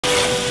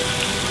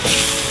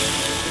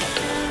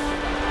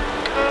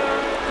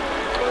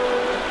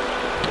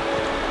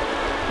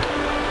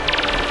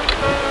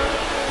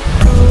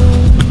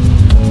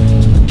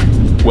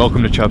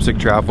Welcome to Chopstick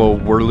Travel.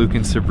 We're Luke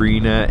and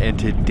Sabrina, and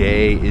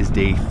today is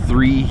day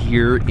 3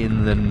 here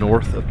in the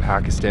north of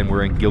Pakistan.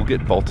 We're in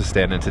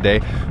Gilgit-Baltistan, and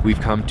today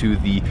we've come to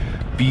the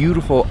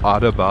beautiful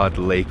Attabad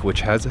Lake,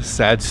 which has a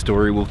sad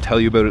story. We'll tell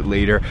you about it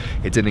later.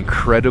 It's an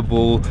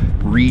incredible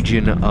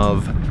region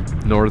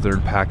of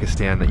northern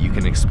Pakistan that you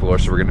can explore.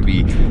 So we're going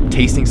to be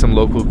tasting some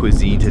local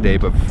cuisine today,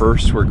 but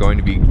first we're going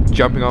to be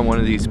jumping on one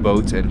of these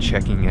boats and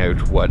checking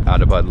out what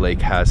Attabad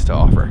Lake has to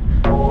offer.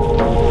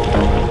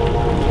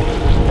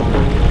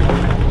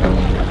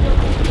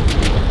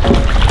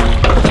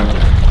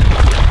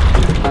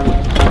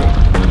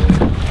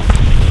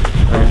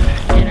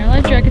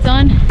 Jackets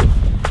on.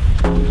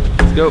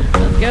 Let's go.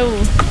 Let's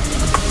go.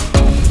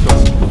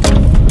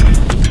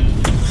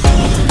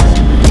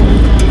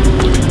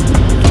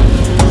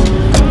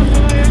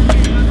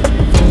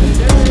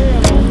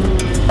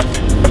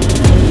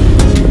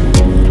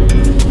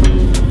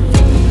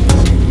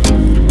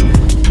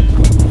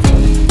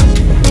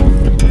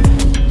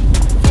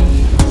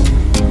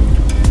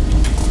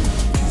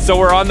 So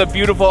we're on the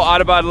beautiful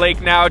Attabad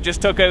Lake now,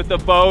 just took out the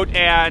boat,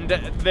 and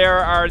there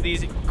are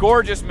these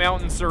gorgeous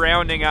mountains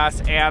surrounding us,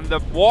 and the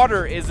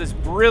water is this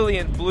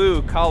brilliant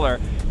blue color,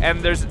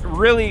 and there's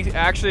really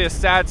actually a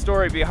sad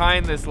story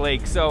behind this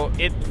lake. So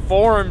it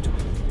formed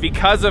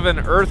because of an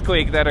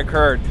earthquake that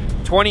occurred.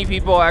 20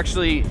 people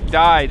actually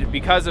died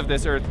because of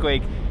this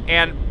earthquake,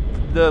 and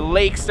the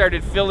lake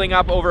started filling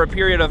up over a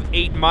period of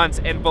 8 months,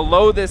 and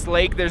below this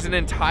lake there's an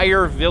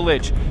entire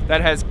village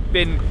that has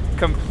been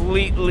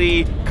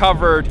completely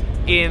covered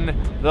in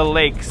the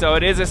lake. So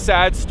it is a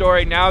sad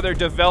story. Now they're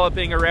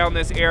developing around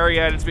this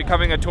area and it's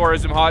becoming a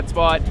tourism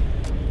hotspot.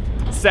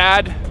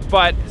 Sad,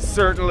 but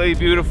certainly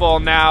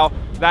beautiful now.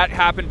 That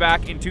happened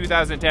back in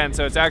 2010,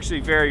 so it's actually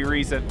very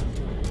recent.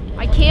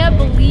 I can't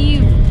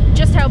believe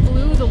just how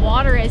blue the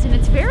water is, and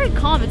it's very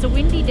calm. It's a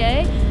windy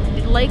day.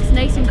 The lake's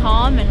nice and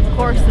calm, and of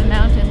course the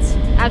mountains,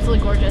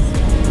 absolutely gorgeous.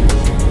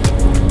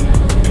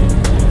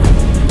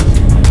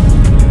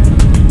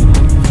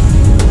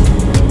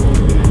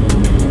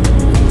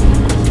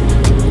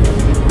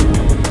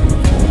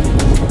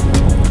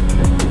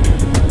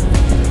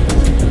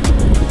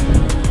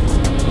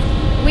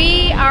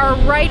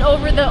 Right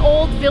over the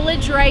old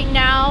village right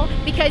now,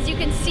 because you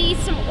can see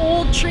some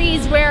old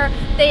trees where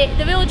the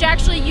village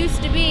actually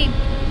used to be.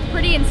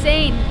 Pretty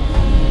insane.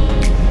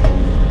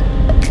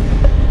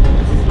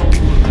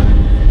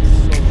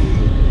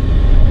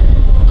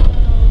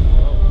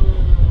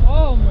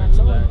 Oh my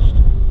Lord.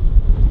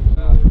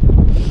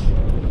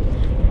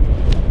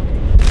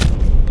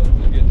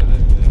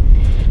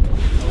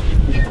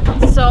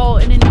 So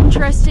in an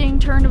interesting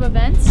turn of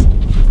events,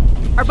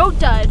 our boat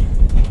died.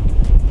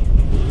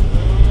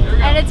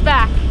 And it's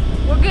back.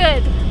 We're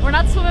good. We're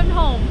not swimming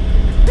home.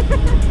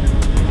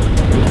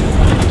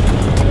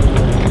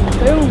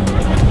 Boom.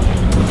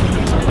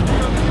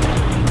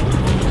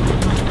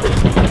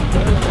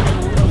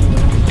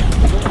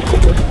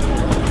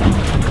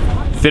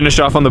 Finished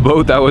off on the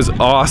boat. That was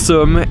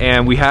awesome,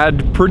 and we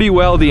had pretty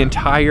well the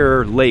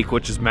entire lake,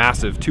 which is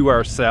massive, to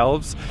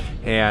ourselves.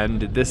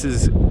 And this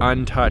is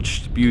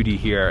untouched beauty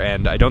here,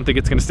 and I don't think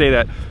it's going to stay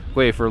that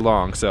way for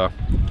long. So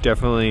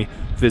definitely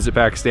visit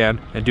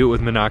Pakistan and do it with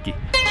Manaky.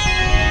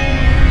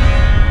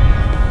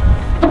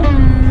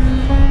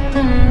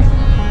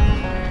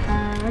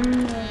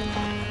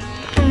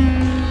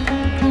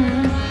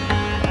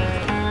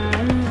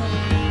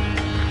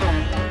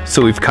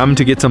 So we've come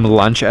to get some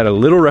lunch at a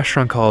little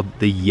restaurant called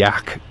the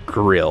Yak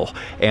Grill,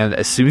 and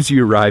as soon as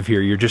you arrive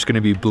here, you're just going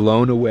to be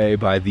blown away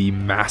by the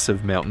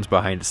massive mountains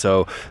behind it.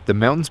 So the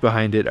mountains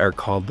behind it are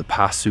called the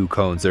Passu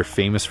Cones. They're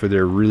famous for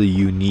their really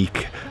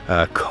unique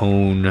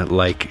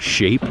cone-like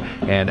shape,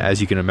 and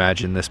as you can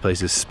imagine, this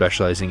place is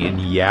specializing in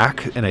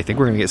yak, and I think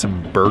we're going to get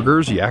some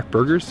burgers, yak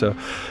burgers. So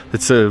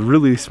it's a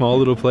really small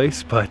little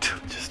place, but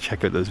just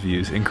check out those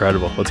views.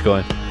 Incredible. Let's go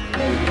in.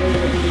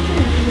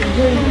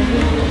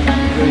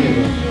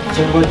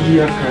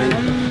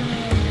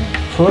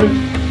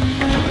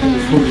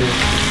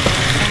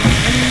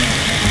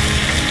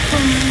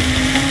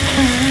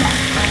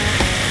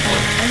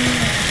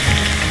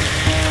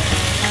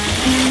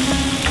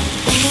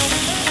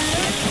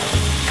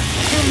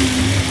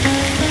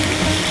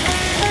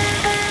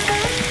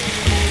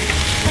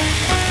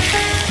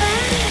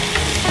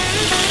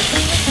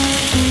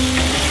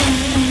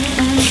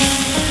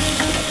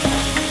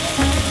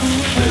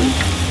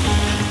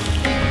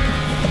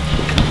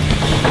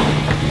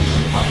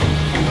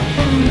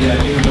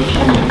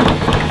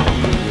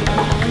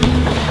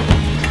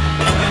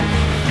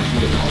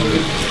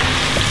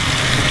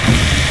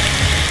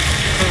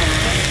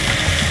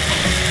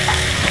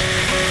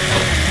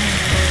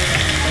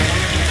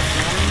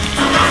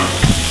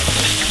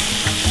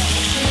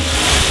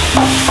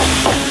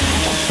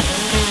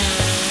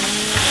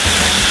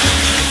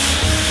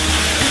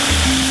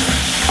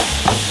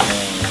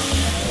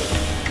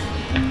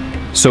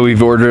 So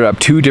we've ordered up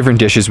 2 different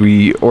dishes.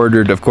 We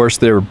ordered, of course,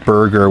 their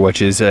burger,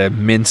 which is a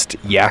minced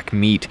yak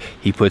meat.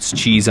 He puts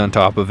cheese on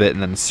top of it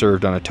and then it's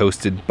served on a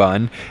toasted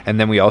bun. And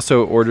then we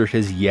also ordered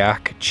his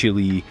yak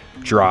chili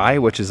dry,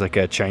 which is like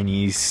a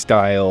Chinese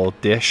style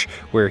dish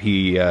where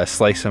he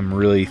sliced some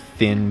really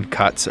thin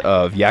cuts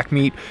of yak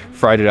meat,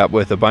 fried it up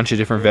with a bunch of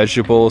different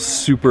vegetables,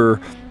 super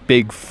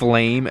big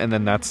flame, and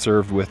then that's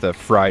served with a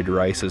fried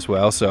rice as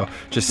well. So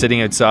just sitting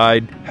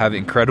outside, have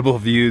incredible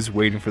views,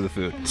 waiting for the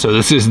food. So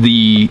this is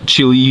the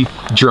chili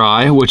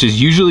dry, which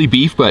is usually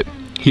beef, but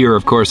here,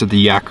 of course, at the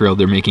Yak Grill,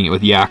 they're making it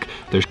with yak.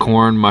 There's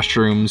corn,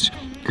 mushrooms,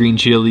 green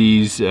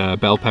chilies,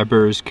 bell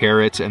peppers,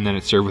 carrots, and then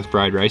it's served with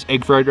fried rice,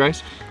 egg fried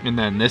rice. And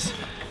then this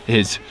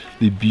is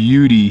the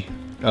beauty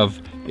of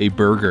a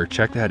burger.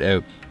 Check that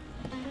out.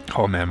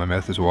 Oh man, my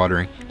mouth is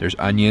watering. There's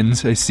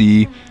onions, I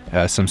see,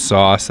 some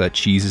sauce, that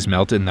cheese is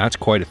melted, and that's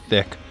quite a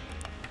thick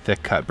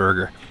cut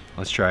burger.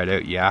 Let's try it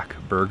out. Yak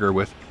burger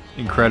with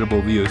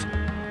incredible views.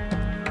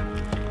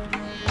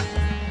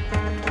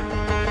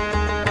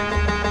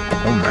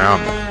 Oh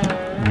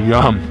man,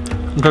 yum.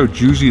 Look how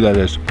juicy that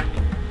is.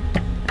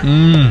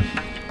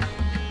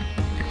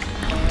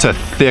 It's a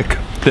thick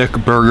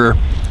burger,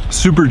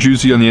 super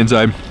juicy on the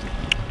inside.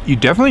 You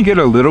definitely get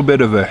a little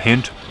bit of a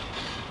hint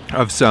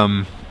of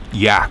some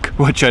yak,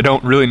 which I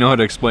don't really know how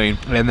to explain,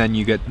 and then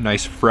you get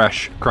nice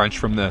fresh crunch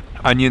from the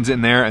onions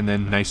in there, and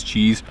then nice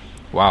cheese.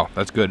 Wow,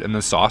 that's good. And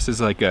the sauce is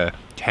like a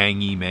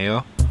tangy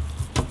mayo.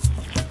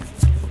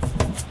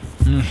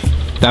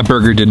 That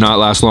burger did not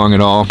last long at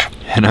all,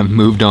 and I've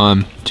moved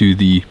on to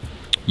the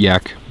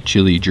yak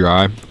chili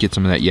dry. Get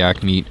some of that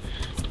yak meat,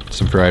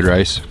 some fried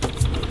rice.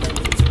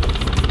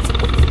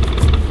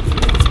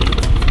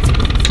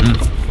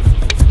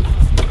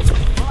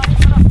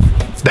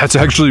 That's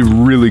actually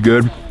really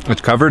good. It's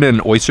covered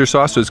in oyster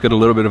sauce, so it's got a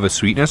little bit of a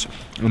sweetness,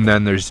 and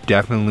then there's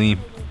definitely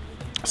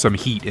some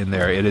heat in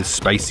there. It is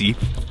spicy.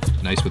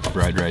 Nice with the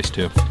fried rice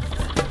too.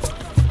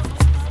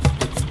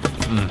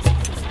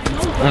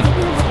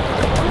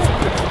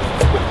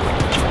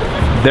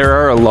 There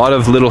are a lot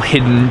of little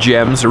hidden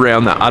gems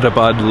around the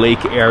Attabad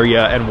Lake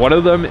area, and one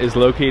of them is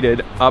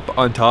located up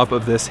on top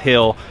of this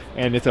hill,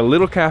 and it's a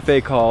little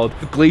cafe called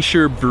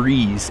Glacier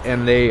Breeze,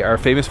 and they are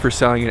famous for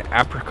selling an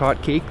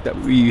apricot cake that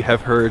we have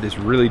heard is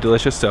really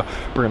delicious, so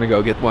we're gonna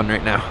go get one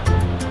right now.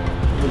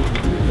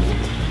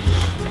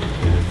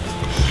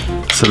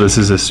 So this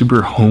is a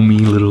super homey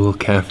little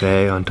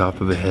cafe on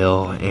top of a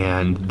hill,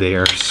 and they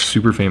are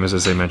super famous,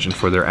 as I mentioned,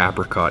 for their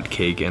apricot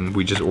cake, and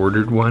we just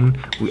ordered one.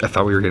 I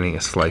thought we were getting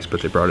a slice,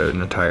 but they brought out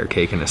an entire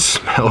cake, and it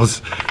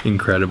smells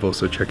incredible.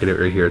 So check it out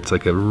right here. It's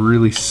like a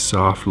really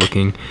soft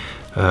looking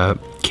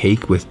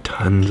cake with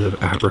tons of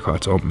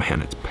apricots. Oh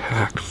man, it's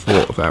packed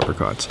full of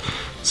apricots.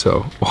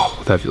 So, oh,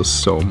 that feels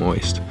so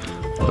moist.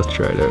 Let's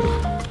try it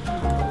out.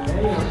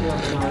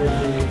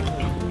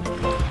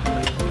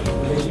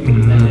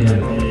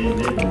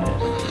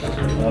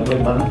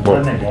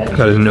 Whoa,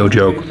 that is no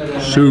joke.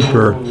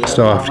 Super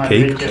soft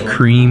cake,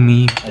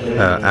 creamy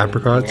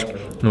apricots,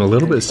 and a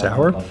little bit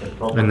sour,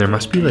 and there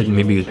must be like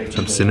maybe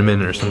some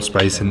cinnamon or some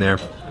spice in there.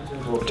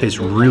 It tastes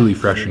really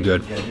fresh and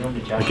good.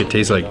 Like it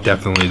tastes like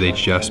definitely they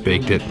just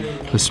baked it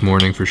this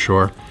morning for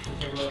sure.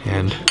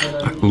 And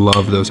I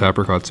love those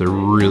apricots. They're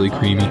really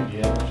creamy.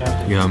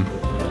 Yum.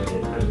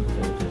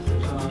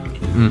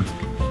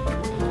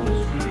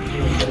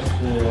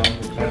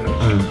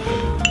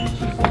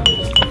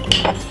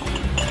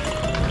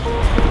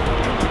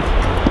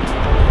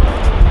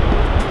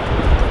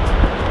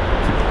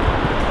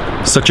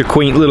 Such a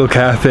quaint little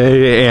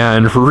cafe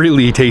and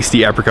really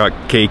tasty apricot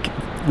cake.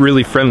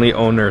 Really friendly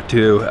owner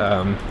too.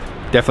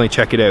 Definitely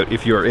check it out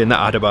if you're in the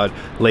Attabad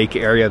Lake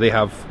area. They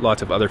have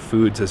lots of other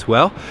foods as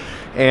well.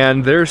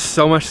 And there's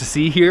so much to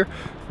see here.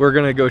 We're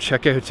gonna go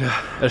check out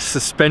a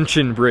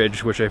suspension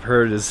bridge, which I've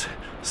heard is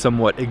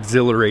somewhat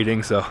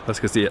exhilarating. So let's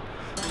go see it.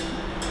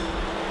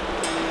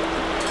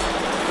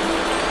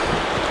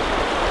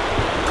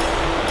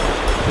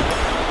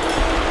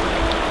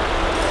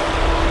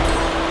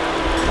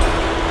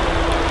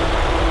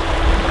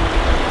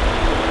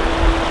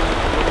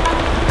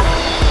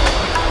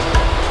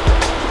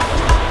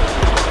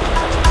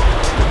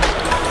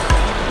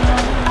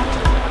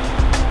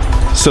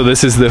 So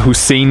this is the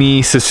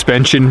Husseini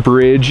Suspension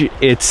Bridge.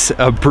 It's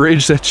a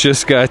bridge that's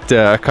just got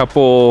a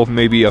couple,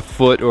 maybe a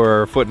foot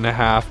or a foot and a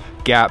half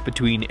gap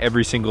between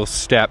every single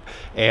step,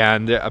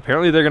 and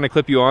apparently they're gonna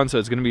clip you on, so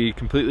it's gonna be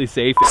completely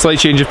safe. Slight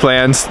change of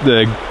plans.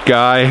 The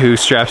guy who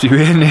straps you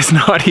in is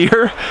not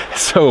here,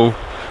 so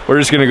we're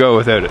just gonna go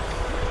without it.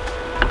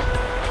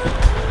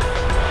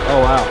 Oh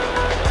wow,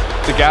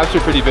 the gaps are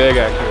pretty big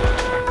actually.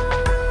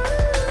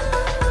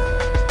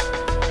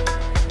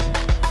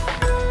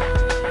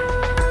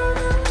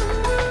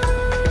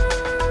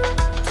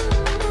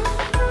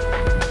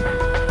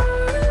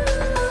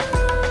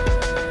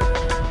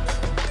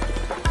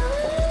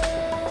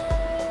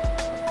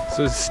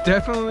 So it's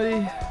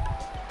definitely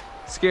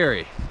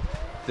scary.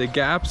 The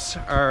gaps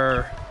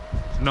are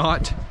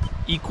not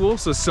equal,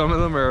 so some of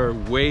them are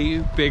way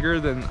bigger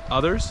than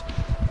others,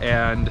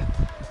 and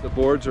the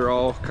boards are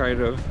all kind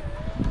of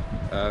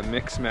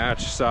mix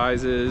match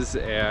sizes,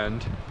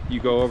 and you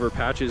go over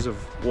patches of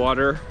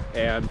water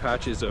and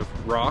patches of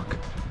rock.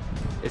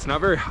 It's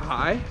not very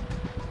high,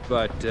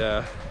 but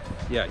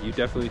yeah, you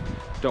definitely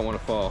don't want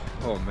to fall.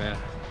 Oh man,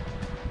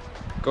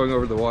 going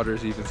over the water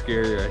is even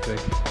scarier, I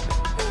think.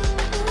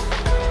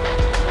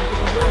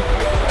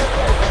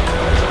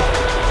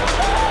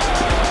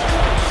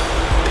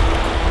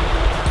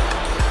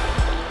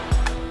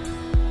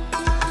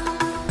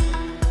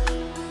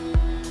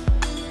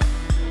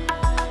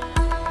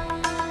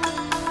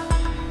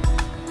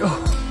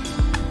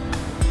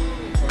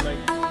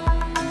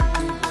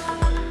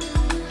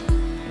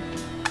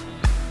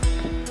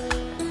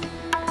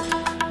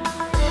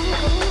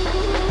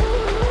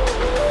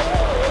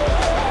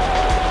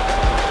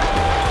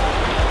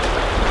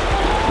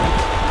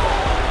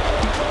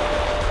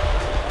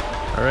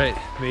 Alright,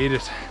 made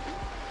it.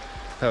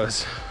 That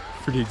was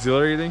pretty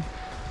exhilarating.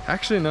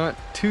 Actually not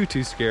too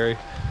scary,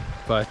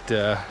 but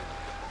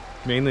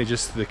mainly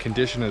just the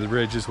condition of the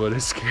bridge is what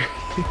is scary.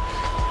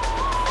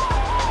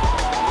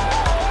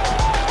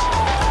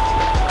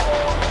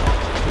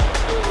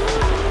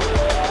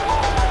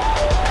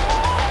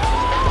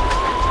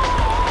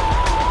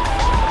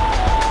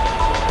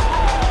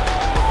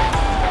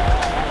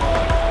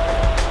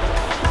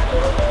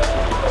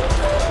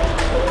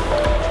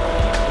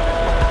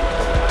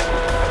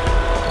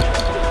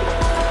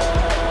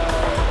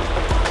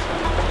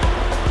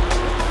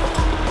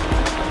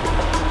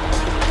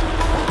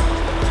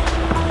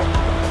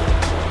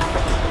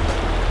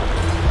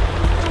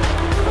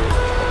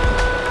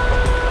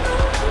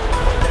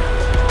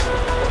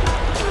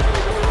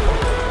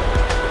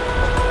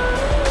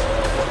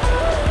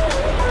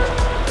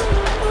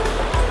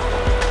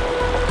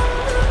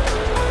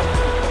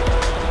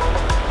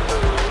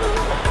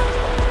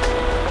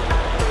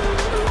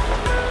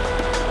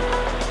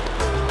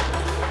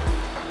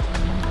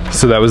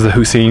 So that was the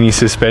Husseini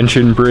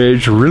suspension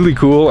bridge, really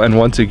cool, and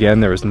once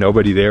again there was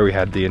nobody there. We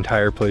had the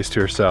entire place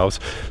to ourselves.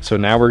 So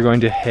now we're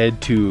going to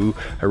head to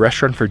a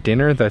restaurant for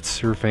dinner that's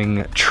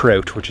serving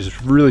trout, which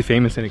is really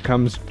famous, and it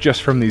comes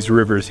just from these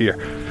rivers here.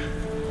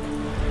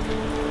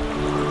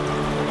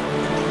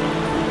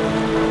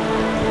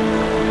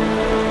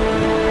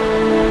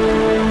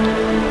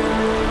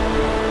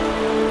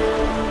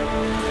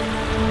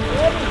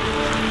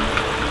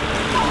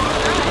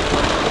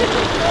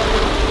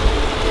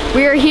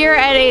 We are here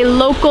at a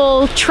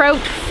local trout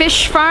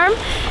fish farm,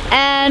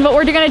 and what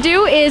we're gonna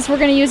do is we're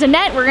gonna use a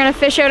net, we're gonna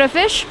fish out a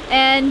fish,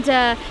 and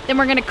then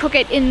we're gonna cook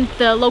it in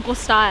the local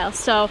style.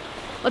 So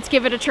let's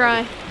give it a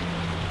try.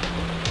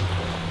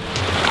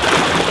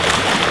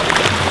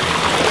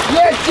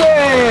 Yes!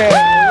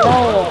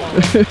 Oh.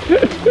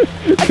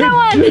 I got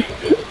one!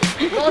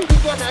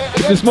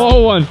 The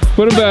small one,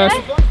 put him back.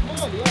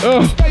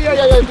 Oh.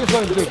 Yeah, this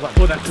one is big one.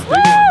 Oh, that's a big one.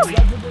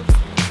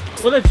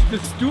 Well, that's the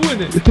stew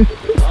in it.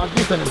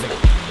 This one is big.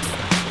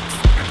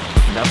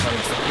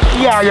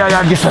 Yeah,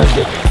 this one is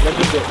big.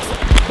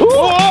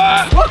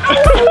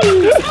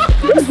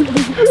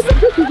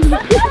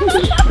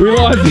 We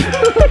lost.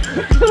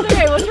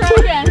 Okay, we'll try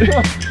again.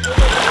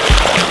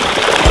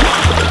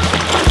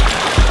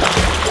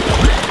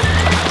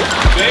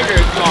 Big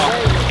or small?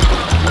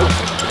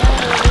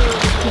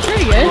 It's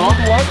pretty good.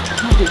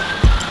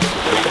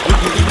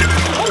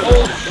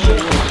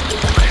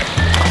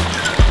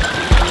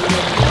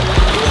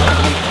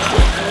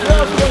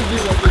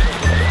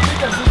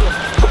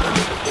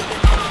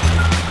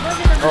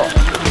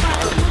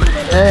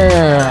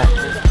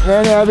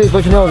 अभी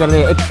कुछ नहीं होगा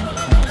नहीं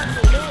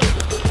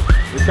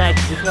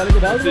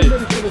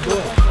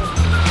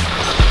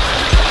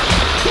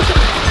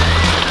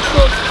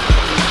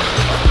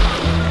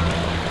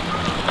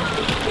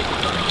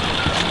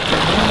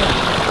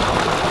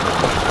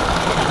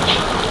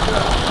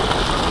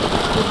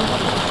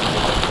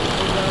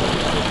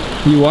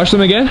You wash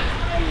them again?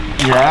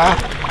 Yeah.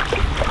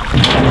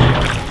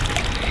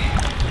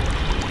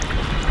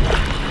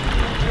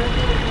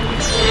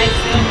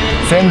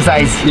 Same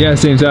size. Yeah,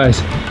 same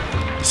size.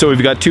 So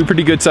we've got two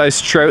pretty good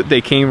sized trout.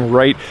 They came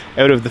right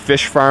out of the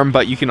fish farm,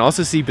 but you can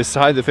also see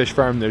beside the fish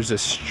farm there's a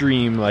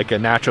stream, like a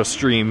natural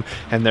stream,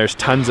 and there's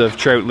tons of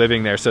trout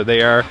living there. So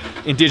they are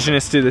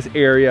indigenous to this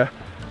area.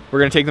 We're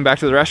gonna take them back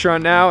to the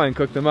restaurant now and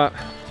cook them up.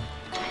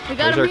 We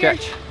got There's them our here.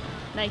 catch.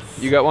 Nice.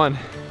 You got one?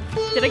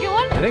 Did I get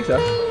one? I think so.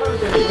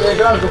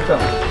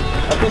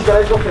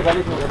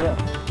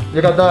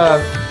 You got the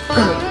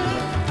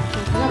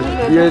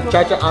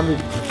Chacha Ami.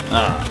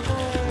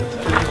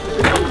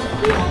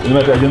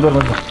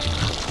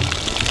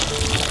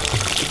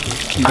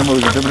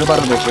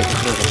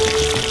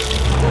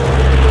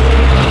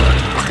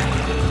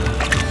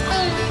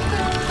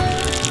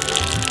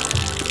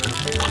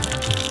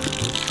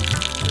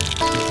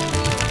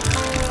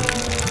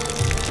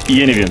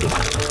 Viene viendo.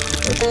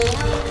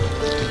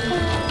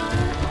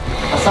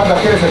 Asada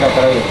quieres sacar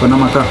para ahí. Pues no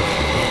mata.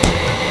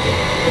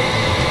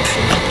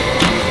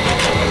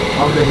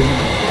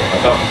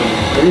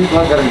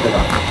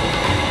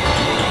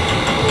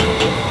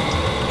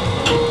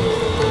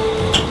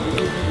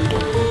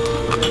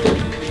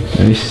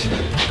 Nice.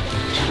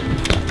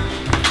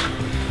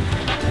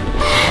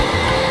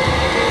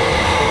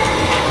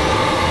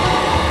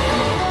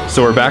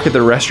 So we're back at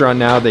the restaurant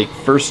now. They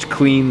first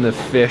clean the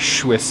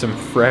fish with some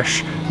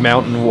fresh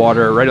mountain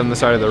water right on the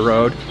side of the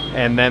road,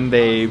 and then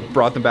they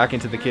brought them back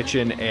into the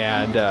kitchen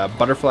and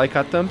butterfly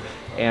cut them.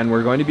 And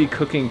we're going to be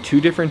cooking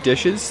two different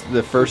dishes.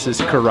 The first is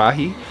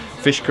karahi,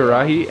 fish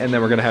karahi, and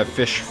then we're gonna have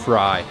fish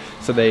fry.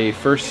 So they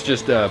first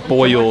just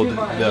boiled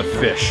the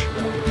fish.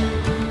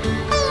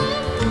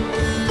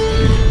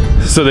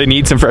 So they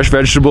need some fresh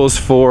vegetables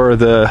for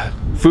the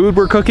food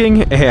we're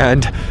cooking,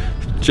 and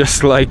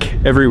just like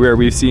everywhere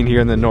we've seen here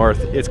in the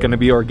north, it's gonna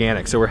be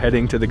organic. So we're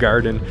heading to the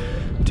garden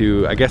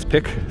to, I guess,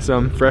 pick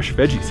some fresh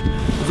veggies.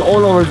 It's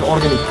all over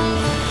organic.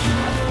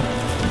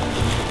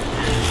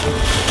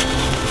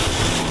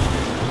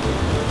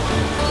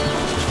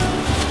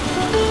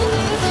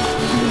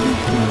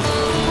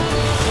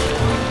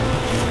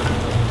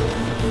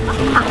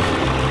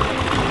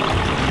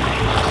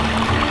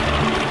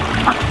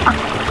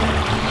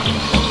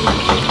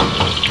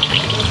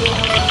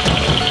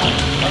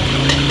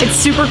 It's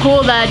super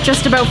cool that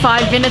just about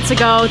 5 minutes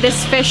ago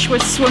this fish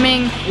was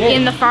swimming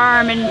in the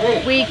farm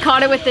and we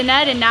caught it with the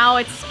net, and now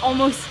it's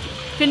almost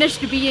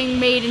finished being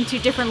made into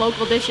different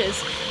local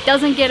dishes.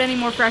 Doesn't get any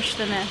more fresh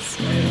than this.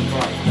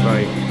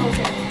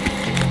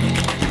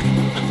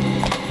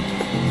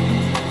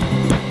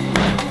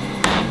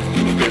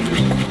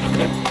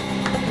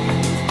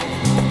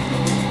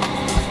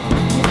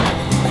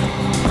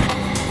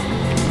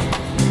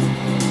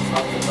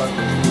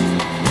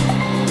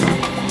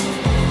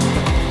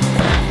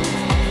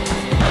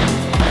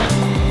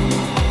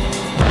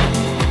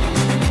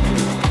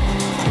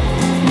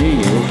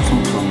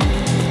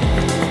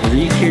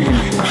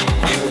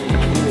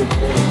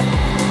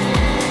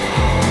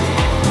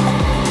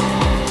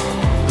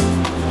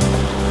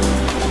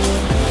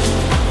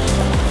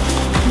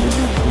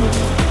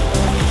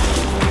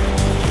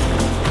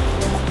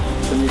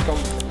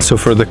 So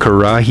for the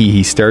karahi,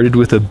 he started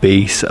with a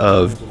base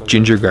of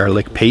ginger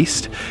garlic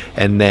paste,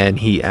 and then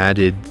he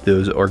added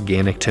those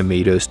organic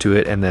tomatoes to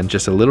it, and then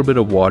just a little bit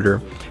of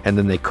water, and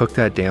then they cooked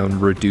that down,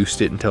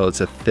 reduced it until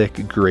it's a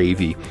thick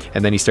gravy,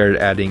 and then he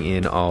started adding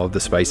in all of the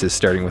spices,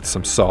 starting with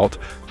some salt,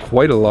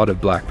 quite a lot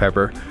of black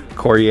pepper,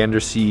 coriander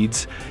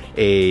seeds,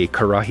 a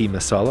karahi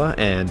masala,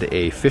 and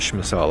a fish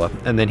masala.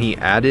 And then he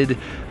added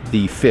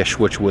the fish,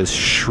 which was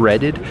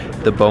shredded.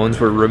 The bones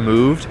were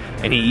removed,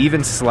 and he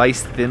even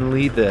sliced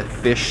thinly the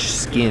fish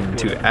skin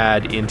to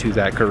add into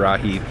that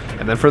karahi.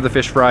 And then for the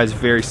fish fries,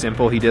 very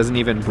simple. He doesn't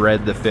even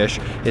bread the fish.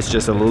 It's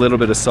just a little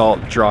bit of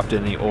salt dropped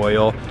in the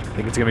oil. I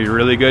think it's gonna be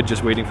really good,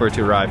 just waiting for it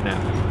to arrive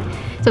now.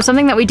 So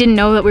something that we didn't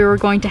know that we were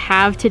going to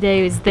have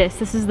today is this.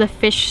 This is the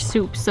fish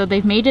soup. So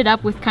they've made it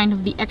up with kind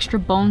of the extra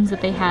bones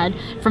that they had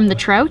from the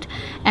trout.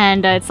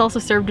 And it's also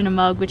served in a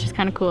mug, which is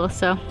kind of cool.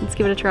 So let's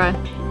give it a try.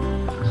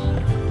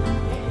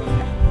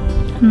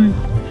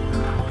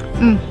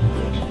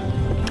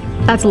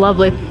 That's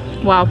lovely.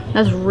 Wow,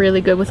 that's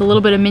really good. With a little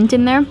bit of mint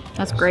in there,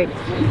 that's great.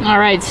 All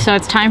right, so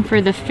it's time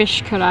for the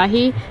fish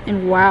karahi.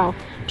 And wow,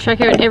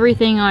 check out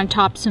everything on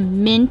top.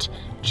 Some mint,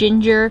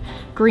 ginger,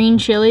 green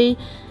chili.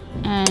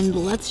 And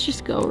let's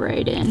just go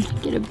right in.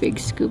 Get a big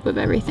scoop of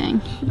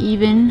everything,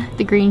 even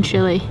the green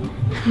chili.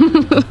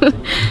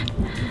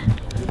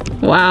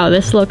 Wow,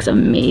 this looks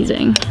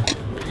amazing.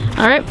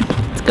 All right,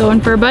 let's go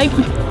in for a bite.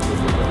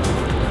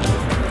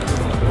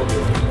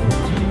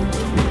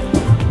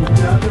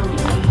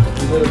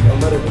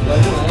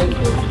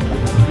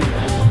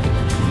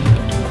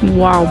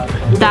 Wow,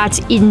 that's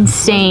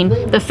insane.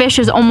 The fish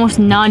is almost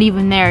not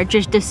even there. It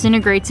just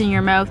disintegrates in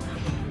your mouth.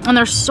 And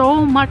there's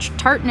so much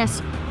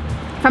tartness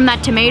from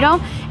that tomato,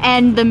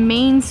 and the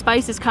main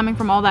spice is coming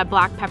from all that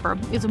black pepper.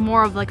 It's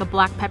more of like a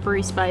black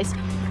peppery spice.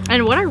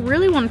 And what I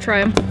really want to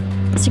try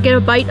is to get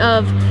a bite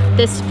of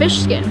this fish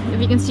skin.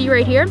 If you can see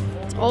right here,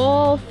 it's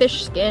all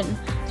fish skin.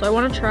 So I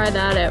want to try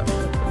that out.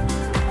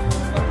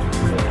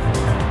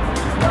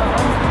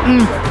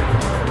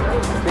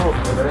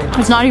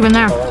 It's not even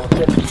there.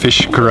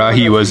 Fish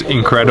karahi was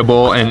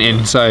incredible, and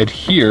inside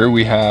here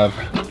we have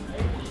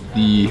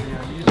the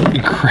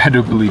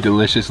incredibly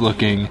delicious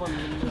looking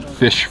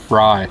fish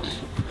fry.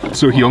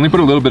 So he only put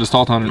a little bit of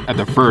salt on it at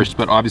the first,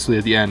 but obviously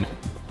at the end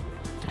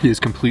he has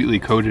completely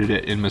coated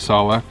it in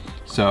masala.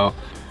 So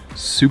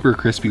super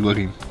crispy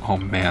looking. Oh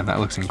man, that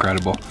looks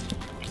incredible.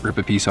 Rip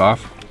a piece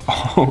off.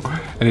 Oh,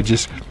 and it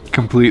just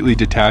completely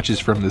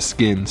detaches from the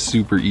skin,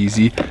 super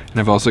easy. And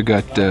I've also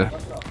got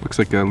looks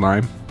like a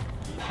lime.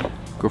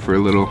 Go for a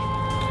little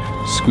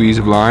squeeze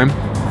of lime.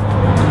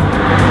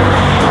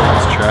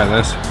 Let's try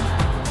this.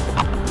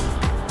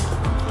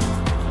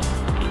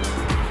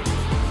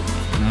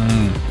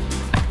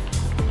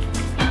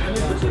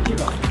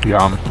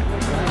 Yum.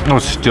 Oh,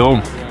 it's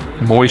still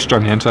moist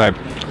on the inside.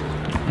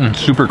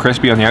 Super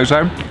crispy on the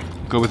outside.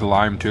 Go with the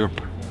lime too.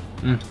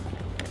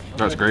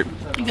 That's great.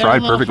 You got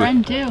fried a little perfectly.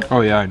 friend too.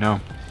 Oh yeah, I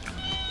know.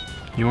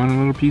 You want a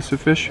little piece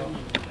of fish?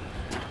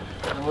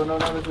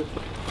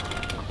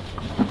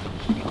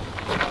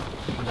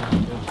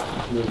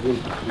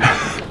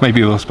 Might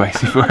be a little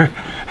spicy for her.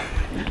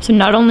 So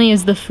not only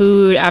is the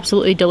food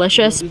absolutely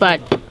delicious,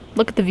 but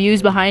look at the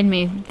views behind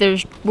me.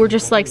 We're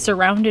just like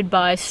surrounded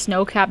by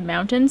snow-capped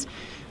mountains,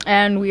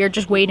 and we are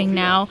just waiting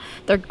now.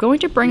 They're going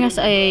to bring us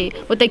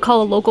what they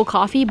call a local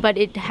coffee, but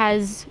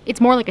it's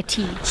more like a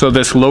tea. So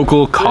this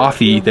local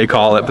coffee, they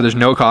call it, but there's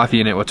no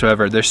coffee in it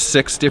whatsoever. There's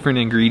 6 different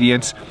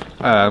ingredients: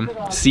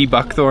 sea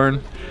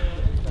buckthorn,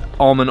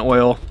 almond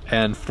oil,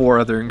 and 4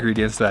 other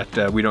ingredients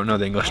that we don't know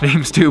the English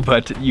names to,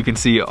 but you can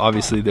see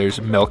obviously there's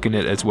milk in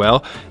it as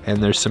well,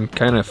 and there's some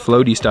kind of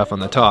floaty stuff on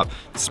the top.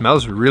 It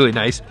smells really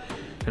nice.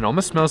 It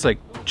almost smells like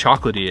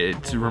chocolatey.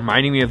 It's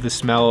reminding me of the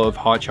smell of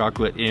hot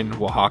chocolate in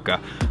Oaxaca.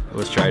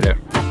 Let's try it out.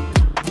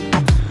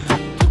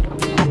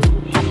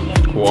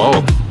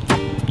 Whoa,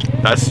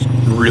 that's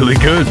really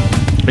good.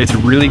 It's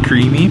really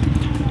creamy,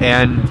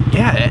 and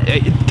yeah,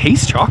 it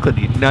tastes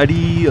chocolatey.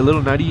 Nutty, a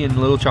little nutty and a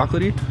little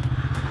chocolatey.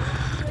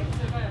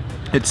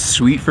 It's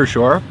sweet for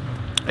sure.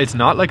 It's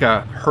not like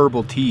a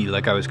herbal tea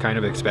like I was kind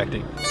of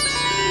expecting.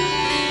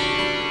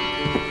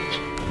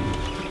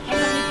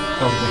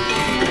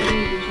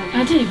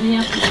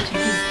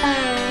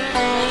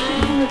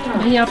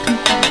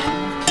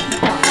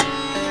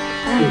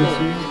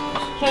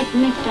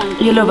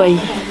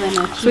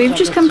 So we've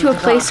just come to a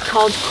place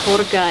called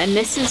Korga, and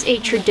this is a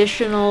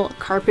traditional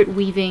carpet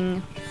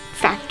weaving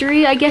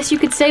factory, I guess you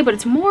could say, but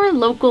it's more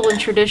local and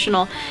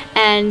traditional.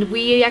 And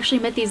we actually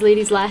met these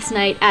ladies last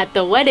night at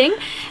the wedding,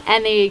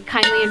 and they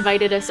kindly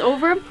invited us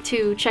over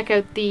to check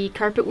out the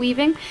carpet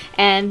weaving.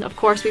 And of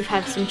course we've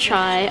had some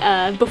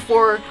chai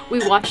before we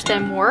watched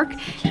them work.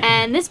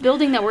 And this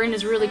building that we're in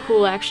is really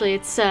cool, actually.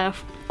 It's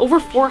over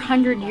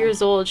 400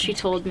 years old, she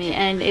told me,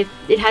 and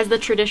it has the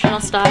traditional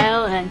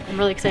style, and I'm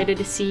really excited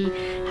to see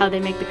how they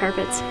make the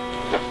carpets.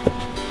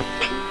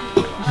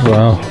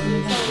 Wow.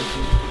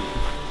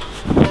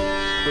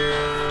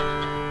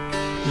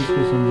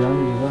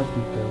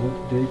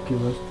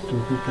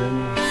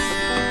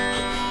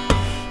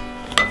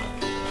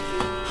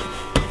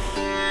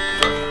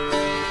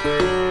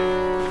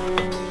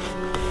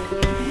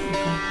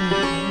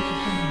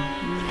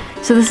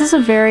 So this is a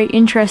very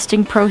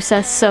interesting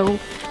process. So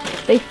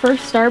they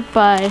first start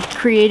by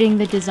creating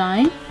the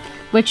design,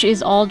 which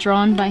is all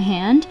drawn by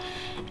hand,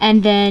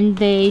 and then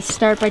they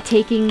start by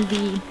taking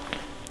the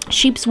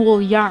sheep's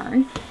wool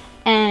yarn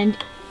and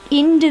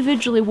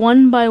individually,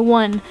 one by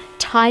one,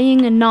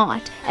 tying a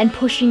knot and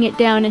pushing it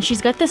down. And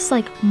she's got this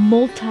like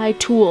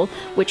multi-tool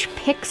which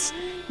picks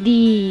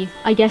the,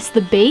 I guess,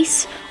 the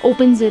base,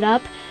 opens it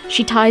up,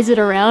 she ties it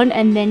around,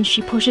 and then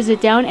she pushes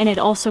it down, and it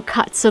also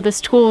cuts. So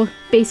this tool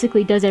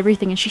basically does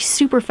everything, and she's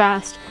super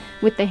fast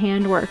with the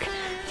handwork.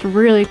 It's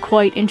really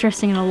quite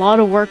interesting, and a lot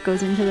of work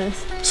goes into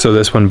this. So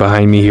this one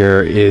behind me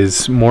here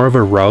is more of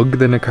a rug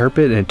than a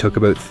carpet, and it took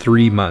about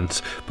 3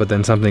 months. But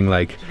then something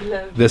like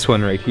this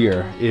one right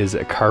here is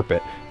a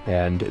carpet,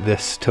 and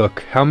this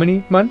took how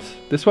many months?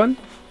 This one?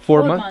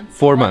 4 months?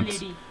 4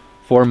 months.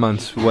 4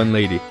 months, one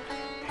lady.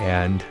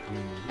 And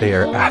they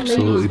are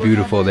absolutely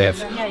beautiful. They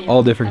have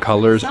all different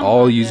colors,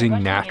 all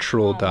using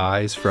natural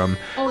dyes from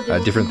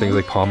different things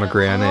like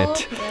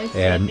pomegranate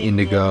and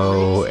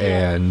indigo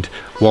and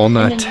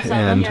walnut,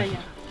 and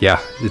yeah,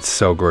 it's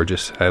so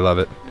gorgeous. I love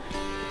it.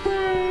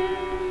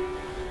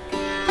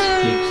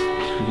 Takes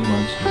 3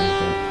 months to make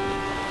that.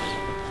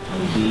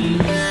 Algae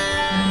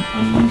and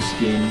onion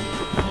skin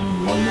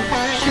and walnut.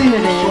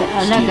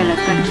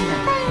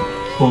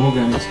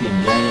 Pomegranate skin,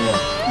 yeah.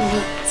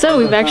 So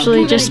we've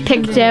actually just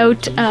picked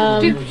out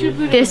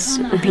this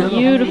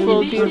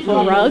beautiful,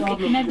 beautiful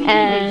rug,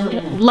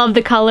 and love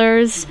the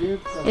colors.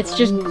 It's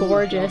just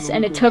gorgeous,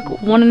 and it took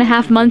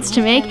 1.5 months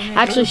to make.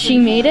 Actually, she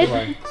made it,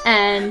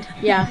 and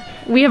yeah,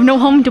 we have no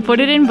home to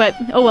put it in, but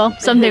oh well,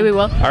 someday we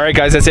will. All right,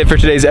 guys, that's it for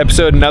today's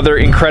episode. Another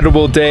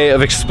incredible day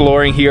of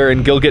exploring here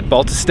in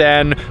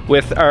Gilgit-Baltistan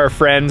with our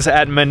friends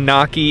at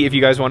Manaky. If you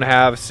guys want to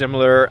have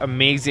similar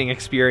amazing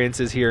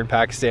experiences here in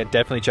Pakistan,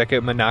 definitely check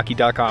out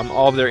Manaky.com.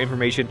 All of their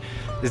information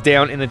is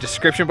down in the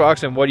description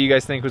box. And what do you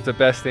guys think was the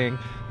best thing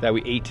that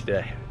we ate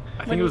today?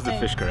 I think it was the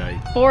fish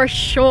karahi. For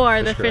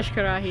sure, the fish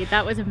karahi.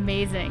 That was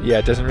amazing. Yeah,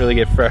 it doesn't really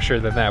get fresher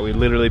than that. We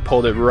literally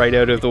pulled it right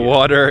out of the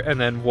water and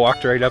then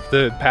walked right up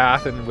the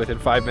path, and within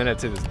 5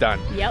 minutes it was done.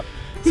 Yep.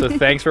 So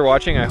thanks for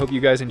watching. I hope you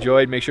guys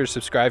enjoyed. Make sure to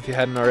subscribe if you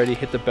hadn't already.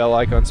 Hit the bell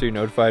icon so you're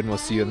notified, and we'll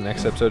see you in the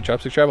next episode of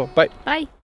Chopstick Travel. Bye. Bye.